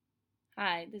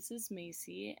Hi, this is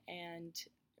Macy, and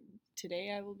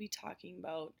today I will be talking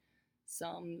about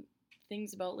some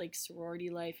things about like sorority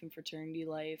life and fraternity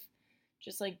life,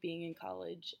 just like being in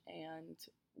college and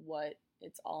what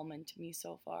it's all meant to me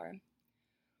so far.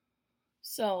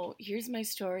 So, here's my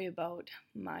story about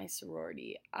my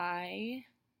sorority. I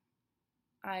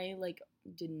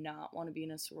did not want to be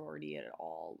in a sorority at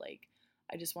all. Like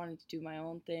I just wanted to do my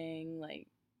own thing. Like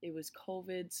it was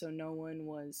COVID, so no one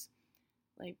was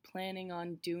like planning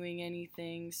on doing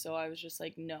anything. So I was just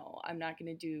like, no, I'm not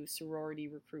going to do sorority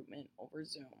recruitment over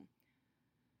Zoom.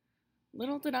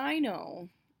 Little did I know,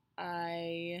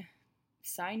 I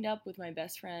signed up with my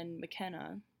best friend,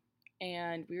 McKenna,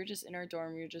 and we were just in our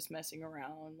dorm. We were just messing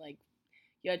around. Like,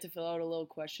 you had to fill out a little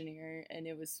questionnaire, and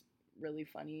it was really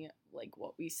funny, like,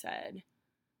 what we said.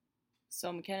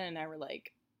 So McKenna and I were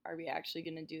like, are we actually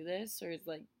going to do this, or is,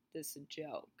 like, this a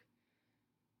joke?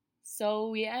 So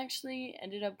we actually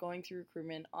ended up going through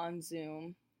recruitment on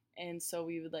Zoom, and so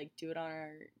we would like do it on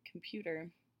our computer,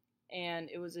 and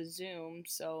it was a Zoom,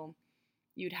 so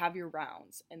you'd have your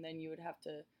rounds, and then you would have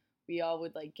to. We all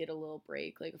would like get a little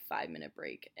break, like a 5 minute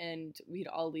break, and we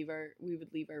would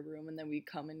leave our room, and then we'd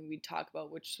come and we'd talk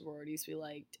about which sororities we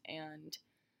liked, and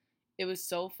it was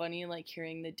so funny like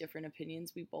hearing the different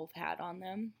opinions we both had on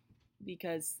them,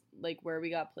 because like where we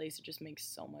got placed, it just makes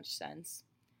so much sense.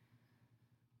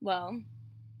 Well,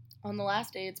 on the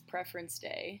last day, it's preference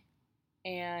day.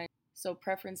 And so,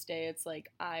 preference day, it's like,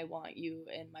 I want you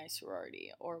in my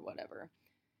sorority or whatever.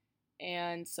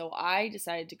 And so, I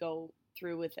decided to go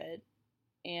through with it.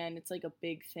 And it's like a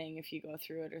big thing if you go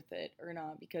through it with it or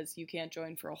not, because you can't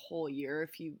join for a whole year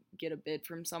if you get a bid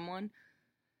from someone.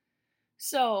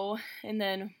 So, and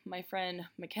then my friend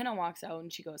McKenna walks out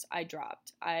and she goes, I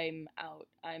dropped. I'm out.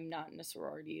 I'm not in a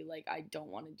sorority. Like, I don't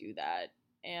want to do that.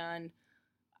 And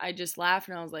I just laughed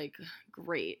and I was like,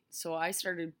 great. So I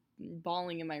started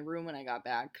bawling in my room when I got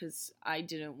back because I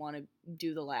didn't want to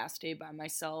do the last day by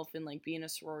myself and like be in a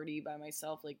sorority by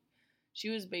myself. Like,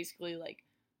 she was basically like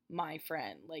my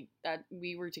friend. Like, that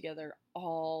we were together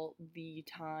all the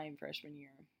time freshman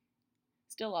year.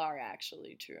 Still are,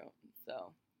 actually, true.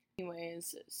 So,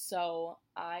 anyways, so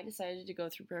I decided to go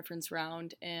through preference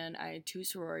round and I had two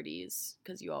sororities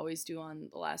because you always do on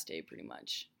the last day pretty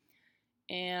much.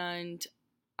 And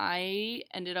I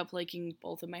ended up liking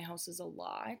both of my houses a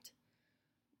lot,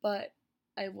 but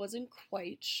I wasn't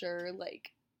quite sure,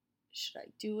 like, should I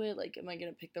do it? Like, am I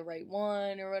gonna pick the right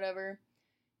one or whatever?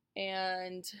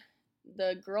 And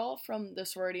the girl from the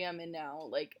sorority I'm in now,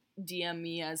 like, DM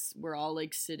me as we're all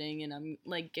like sitting and I'm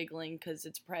like giggling because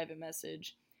it's a private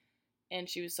message. And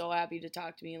she was so happy to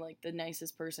talk to me, like the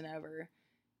nicest person ever.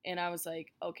 And I was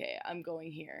like, okay, I'm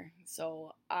going here.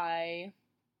 So I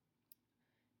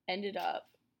ended up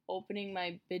opening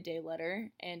my bid day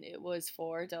letter, and it was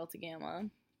for Delta Gamma,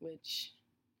 which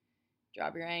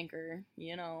drop your anchor,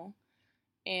 you know.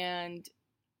 And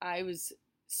I was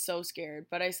so scared,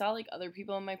 but I saw like other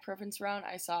people in my preference round.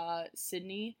 I saw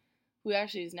Sydney, who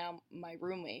actually is now my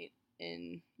roommate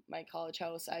in my college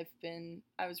house. I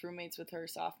was roommates with her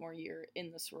sophomore year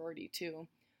in the sorority too,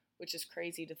 which is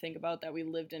crazy to think about that we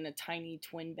lived in a tiny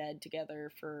twin bed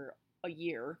together for a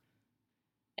year.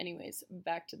 Anyways,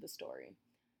 back to the story.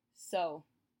 So,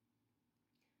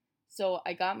 so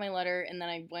I got my letter and then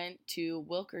I went to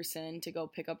Wilkerson to go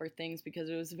pick up our things because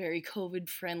it was very COVID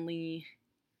friendly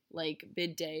like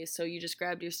bid day. So you just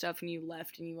grabbed your stuff and you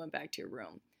left and you went back to your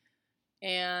room.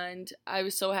 And I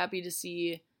was so happy to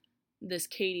see this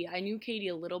Katie. I knew Katie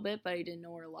a little bit, but I didn't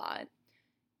know her a lot.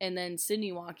 And then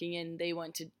Sydney walking in, they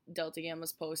went to Delta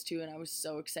Gamma's post too, and I was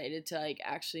so excited to like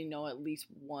actually know at least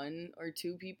one or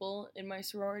two people in my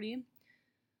sorority.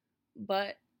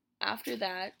 But after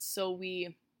that, so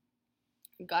we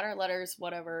got our letters,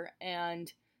 whatever,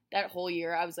 and that whole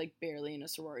year I was like barely in a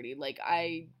sorority. Like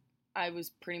I was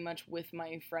pretty much with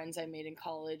my friends I made in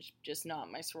college, just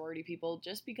not my sorority people,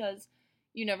 just because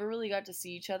you never really got to see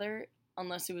each other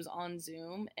unless it was on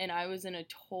Zoom, and I was in a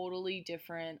totally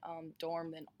different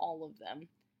dorm than all of them.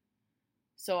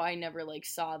 So I never like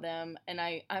saw them, and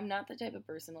I'm not the type of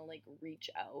person to like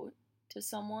reach out to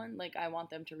someone. Like I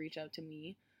want them to reach out to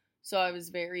me. So I was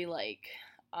very like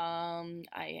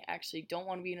I actually don't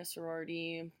want to be in a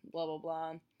sorority, blah blah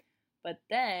blah. But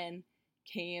then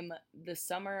came the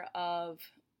summer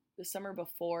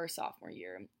before sophomore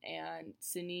year, and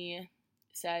Sydney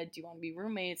said, "Do you want to be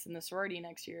roommates in the sorority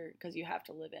next year because you have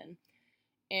to live in?"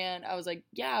 And I was like,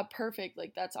 "Yeah, perfect.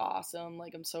 Like that's awesome.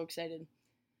 Like I'm so excited."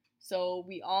 So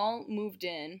we all moved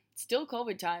in. Still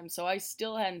COVID time, so I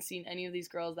still hadn't seen any of these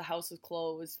girls. The house was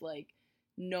closed. Like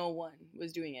no one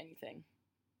was doing anything.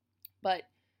 But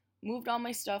moved all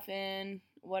my stuff in,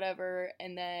 whatever,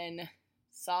 and then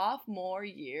sophomore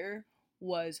year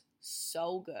was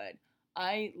so good.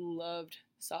 I loved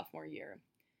sophomore year.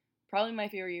 Probably my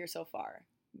favorite year so far.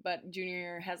 But junior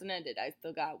year hasn't ended. I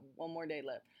still got one more day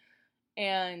left.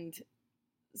 And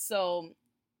so,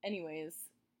 anyways,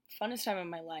 funnest time of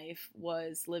my life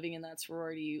was living in that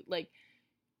sorority. Like,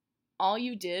 all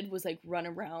you did was like run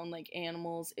around like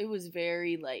animals. It was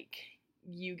very like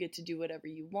you get to do whatever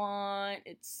you want.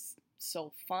 It's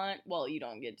so fun. Well, you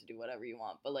don't get to do whatever you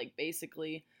want, but like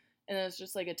basically, and it's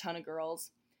just like a ton of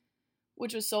girls,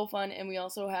 which was so fun. And we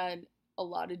also had a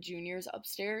lot of juniors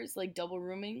upstairs, like double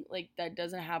rooming. Like that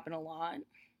doesn't happen a lot,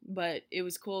 but it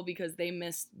was cool because they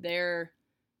missed their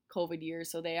COVID year,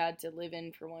 so they had to live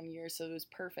in for 1 year, so it was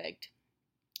perfect.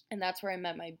 And that's where I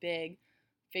met my big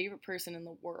favorite person in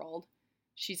the world.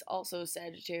 She's also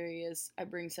Sagittarius. I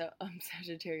bring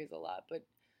Sagittarius a lot, but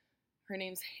her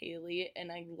name's Haley,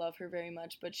 and I love her very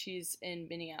much. But she's in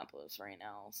Minneapolis right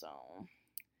now, so.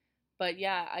 But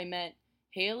yeah, I met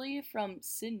Haley from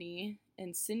Sydney,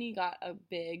 and Sydney got a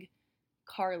big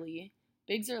Carly.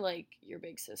 Bigs are like your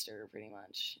big sister, pretty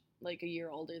much. Like a year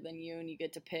older than you, and you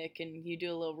get to pick, and you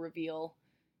do a little reveal.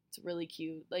 It's really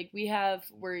cute. Like we have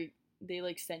where they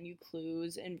like send you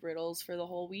clues and riddles for the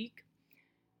whole week,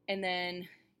 and then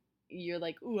you're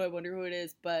like, "Ooh, I wonder who it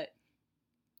is." But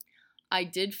I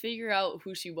did figure out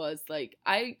who she was. Like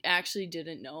I actually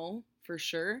didn't know for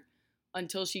sure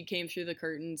until she came through the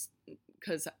curtains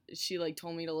because she like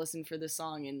told me to listen for this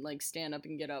song and like stand up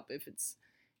and get up if it's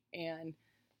and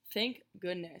thank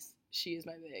goodness she is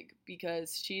my big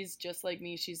because she's just like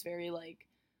me. She's very like,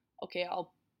 okay,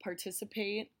 I'll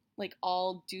participate, like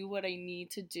I'll do what I need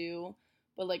to do,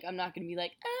 but like I'm not gonna be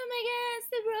like, oh my god,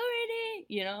 sorority,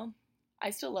 you know? I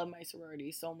still love my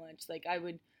sorority so much. Like I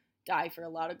would die for a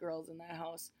lot of girls in that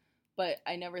house, but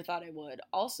I never thought I would.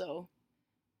 Also,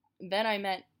 then I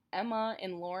met Emma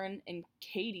and Lauren and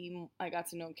Katie. I got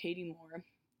to know Katie more,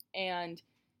 and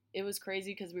it was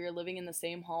crazy because we were living in the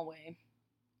same hallway.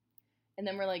 And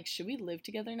then we're like, should we live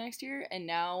together next year? And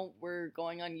now we're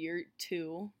going on year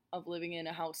 2 of living in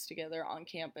a house together on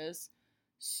campus.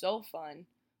 So fun.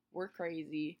 We're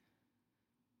crazy.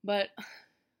 But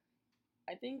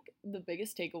I think the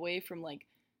biggest takeaway from like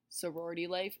sorority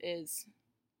life is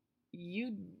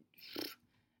you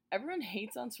everyone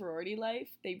hates on sorority life.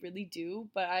 They really do,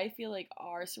 but I feel like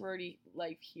our sorority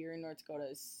life here in North Dakota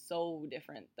is so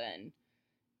different than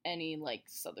any like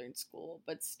southern school,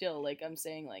 but still, like I'm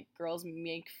saying, like girls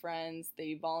make friends,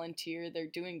 they volunteer, they're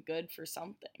doing good for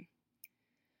something.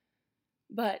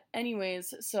 But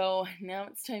anyways, so now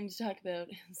it's time to talk about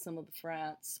some of the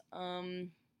frats.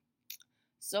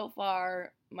 So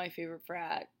far my favorite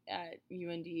frat at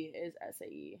UND is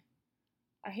SAE.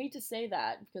 I hate to say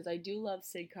that because I do love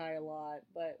Sig Chi a lot,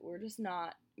 but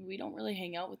we don't really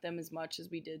hang out with them as much as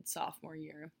we did sophomore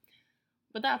year.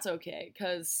 But that's okay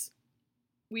because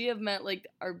we have met like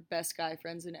our best guy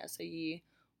friends in SAE.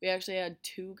 We actually had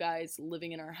 2 guys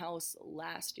living in our house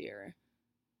last year,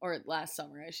 or last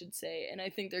summer, I should say. And I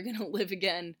think they're going to live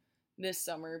again this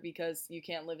summer because you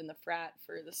can't live in the frat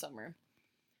for the summer.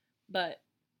 But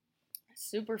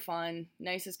super fun,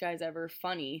 nicest guys ever,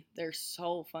 funny. They're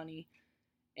so funny.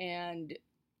 And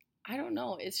I don't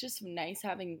know, it's just nice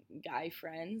having guy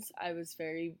friends. I was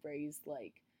very raised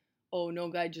like, oh, no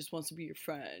guy just wants to be your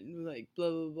friend, like blah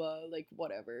blah blah, like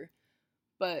whatever.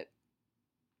 But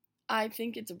I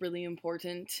think it's really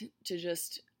important to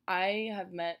just I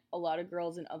have met a lot of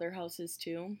girls in other houses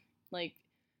too. Like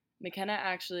McKenna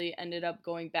actually ended up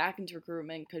going back into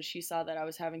recruitment because she saw that I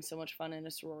was having so much fun in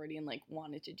a sorority and like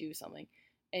wanted to do something.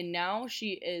 And now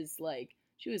she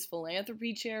was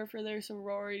philanthropy chair for their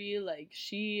sorority. Like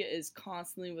she is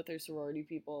constantly with her sorority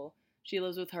people. She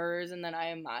lives with hers and then I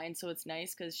am mine, so it's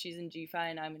nice because she's in G Phi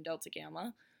and I'm in Delta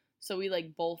Gamma. So we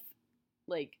like both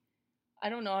like I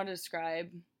don't know how to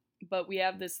describe, but we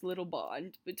have this little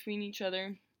bond between each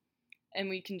other and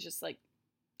we can just like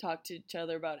talk to each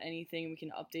other about anything. We can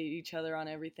update each other on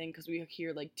everything because we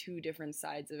hear like 2 different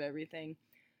sides of everything.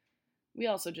 We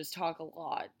also just talk a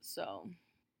lot, so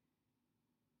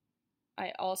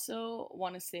I also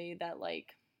want to say that like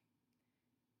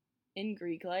in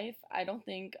Greek life, I don't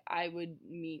think I would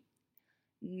meet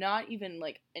not even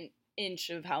like an inch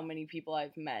of how many people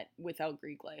I've met without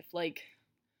Greek life. Like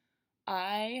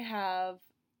I have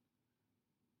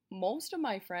most of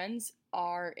my friends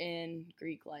are in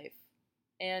Greek life,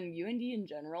 and UND in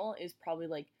general is probably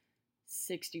like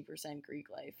 60% Greek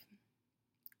life.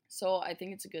 So I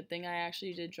think it's a good thing I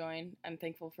actually did join. I'm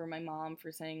thankful for my mom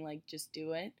for saying like just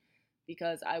do it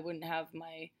because I wouldn't have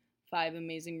my 5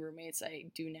 amazing roommates I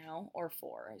do now, or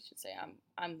 4, I should say.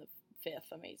 I'm the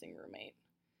 5th amazing roommate.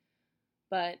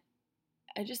 But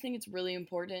I just think it's really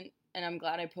important, and I'm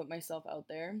glad I put myself out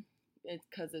there. It's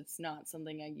because it's not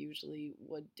something I usually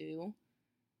would do.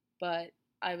 But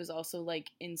I was also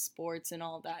like in sports and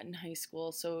all that in high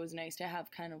school, so it was nice to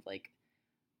have kind of like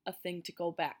a thing to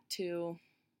go back to.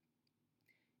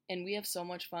 And we have so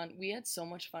much fun. We had so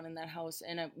much fun in that house,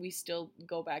 and we still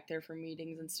go back there for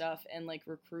meetings and stuff and like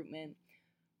recruitment.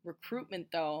 Recruitment,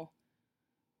 though,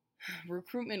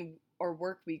 recruitment or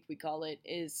work week, we call it,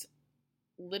 is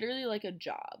literally like a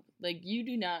job. Like, you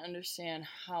do not understand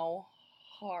how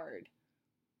hard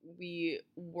we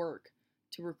work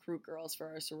to recruit girls for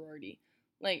our sorority.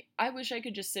 Like, I wish I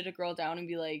could just sit a girl down and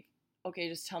be like, okay,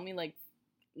 just tell me like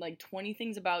 20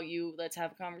 things about you. Let's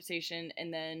have a conversation,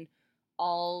 and then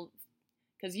I'll,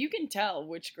 because you can tell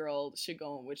which girl should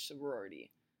go in which sorority.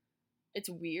 It's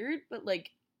weird, but like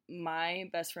my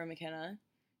best friend McKenna,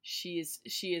 she is a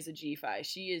G5.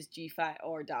 She is G5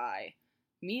 or die.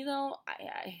 Me though,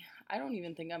 I don't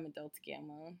even think I'm a Delta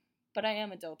Gamma, but I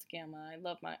am a Delta Gamma. I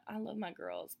love my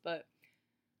girls, but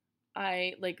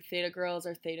I like Theta girls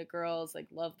are Theta girls. Like,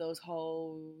 love those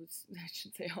hoes. I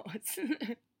should say hoes.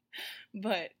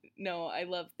 But no, I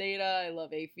love Theta. I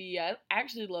love APhi. I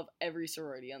actually love every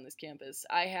sorority on this campus.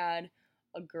 I had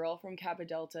a girl from Kappa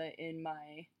Delta in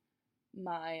my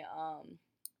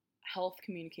health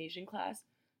communication class.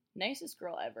 Nicest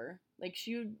girl ever. Like,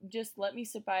 she would just let me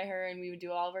sit by her, and we would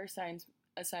do all of our science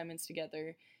assignments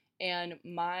together. And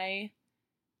my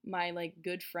like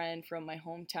good friend from my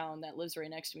hometown that lives right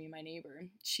next to me, my neighbor,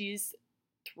 she's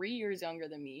 3 years younger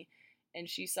than me, and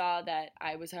she saw that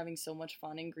I was having so much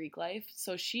fun in Greek life,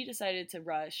 so she decided to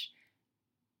rush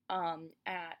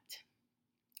at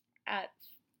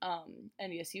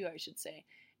NDSU, I should say,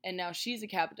 and now she's a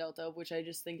Kappa Delta, which I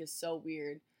just think is so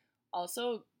weird.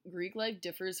 Also, Greek life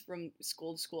differs from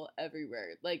school to school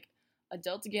everywhere. Like, a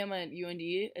Delta Gamma at UND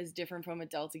is different from a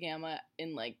Delta Gamma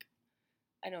in, like,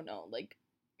 I don't know, like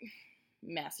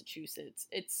Massachusetts.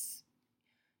 It's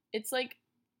like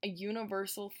a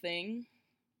universal thing,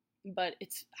 but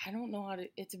it's, I don't know how to,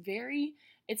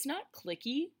 it's not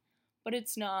clicky, but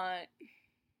it's not,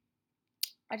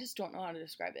 I just don't know how to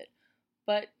describe it.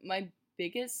 But my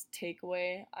biggest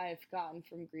takeaway I've gotten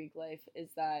from Greek life is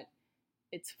that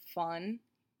it's fun.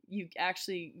 You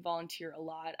actually volunteer a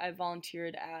lot. I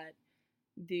volunteered at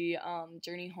the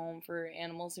Journey Home for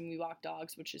Animals and We Walk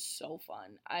Dogs, which is so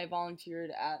fun. I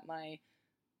volunteered at my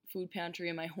food pantry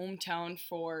in my hometown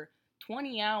for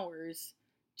 20 hours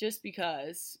just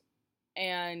because.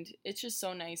 And it's just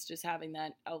so nice just having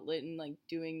that outlet and like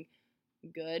doing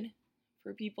good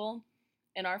for people.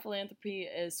 And our philanthropy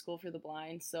is School for the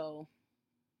Blind, so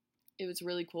it was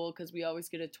really cool because we always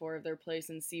get a tour of their place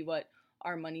and see what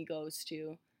our money goes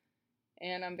to.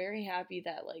 And I'm very happy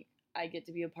that like I get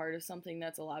to be a part of something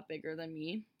that's a lot bigger than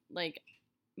me. Like,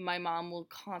 my mom will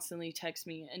constantly text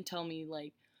me and tell me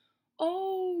like,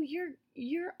 "Oh,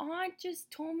 your aunt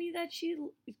just told me that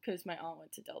because my aunt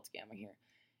went to Delta Gamma here,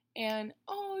 and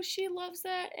oh, she loves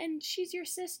that, and she's your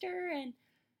sister." And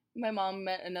my mom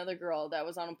met another girl that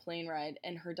was on a plane ride,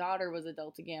 and her daughter was a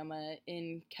Delta Gamma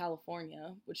in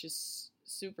California, which is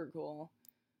super cool.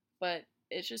 But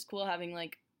it's just cool having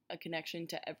like a connection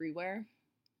to everywhere.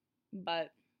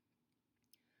 But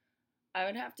I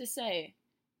would have to say,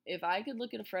 if I could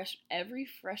look at every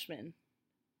freshman,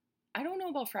 I don't know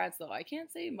about frats though. I can't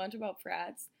say much about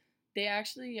frats. They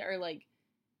actually are like,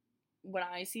 when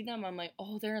I see them, I'm like,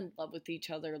 oh, they're in love with each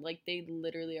other. Like, they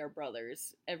literally are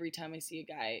brothers every time I see a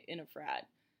guy in a frat.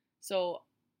 So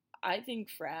I think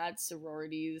frats,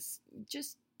 sororities,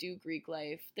 just do Greek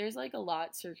life. There's like a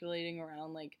lot circulating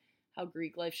around like how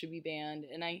Greek life should be banned,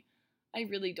 and I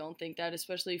really don't think that,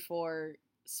 especially for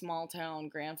small town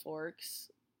Grand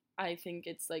Forks. I think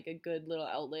it's like a good little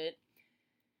outlet.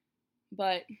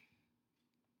 But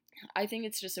I think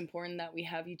it's just important that we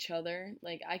have each other.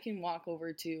 Like, I can walk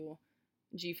over to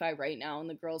G5 right now and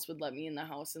the girls would let me in the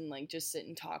house and like just sit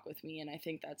and talk with me, and I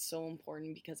think that's so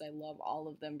important because I love all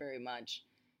of them very much.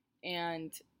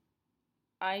 And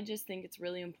I just think it's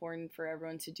really important for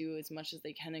everyone to do as much as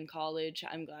they can in college.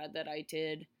 I'm glad that I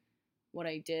did what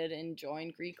I did and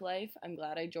joined Greek life. I'm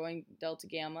glad I joined Delta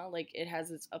Gamma. Like, it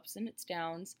has its ups and its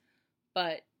downs,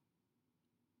 but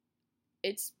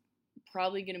it's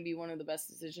probably going to be one of the best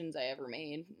decisions I ever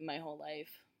made in my whole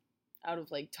life. Out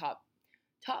of like top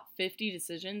 50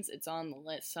 decisions, it's on the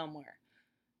list somewhere.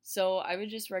 So I would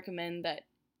just recommend that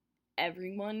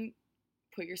everyone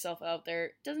put yourself out there.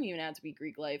 It doesn't even have to be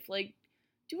Greek life. Like,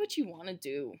 do what you want to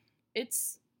do.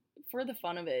 It's for the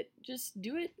fun of it. Just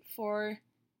do it for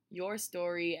your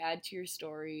story, add to your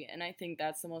story, and I think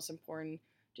that's the most important.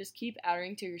 Just keep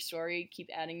adding to your story, keep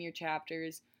adding your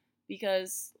chapters,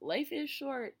 because life is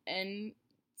short, and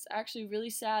it's actually really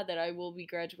sad that I will be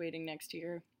graduating next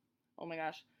year. Oh my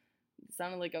gosh, it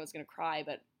sounded like I was gonna cry,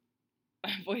 but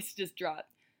my voice just dropped.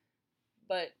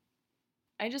 But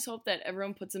I just hope that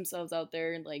everyone puts themselves out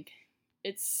there. Like,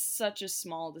 it's such a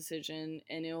small decision,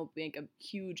 and it'll make a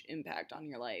huge impact on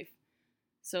your life.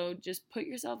 So just put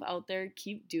yourself out there,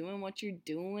 keep doing what you're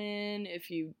doing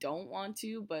if you don't want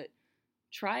to, but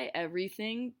try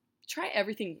everything. Try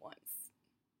everything once.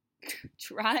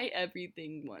 Try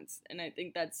everything once. And I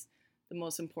think that's the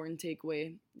most important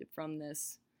takeaway from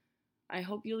this. I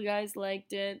hope you guys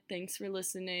liked it. Thanks for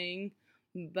listening.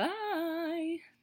 Bye.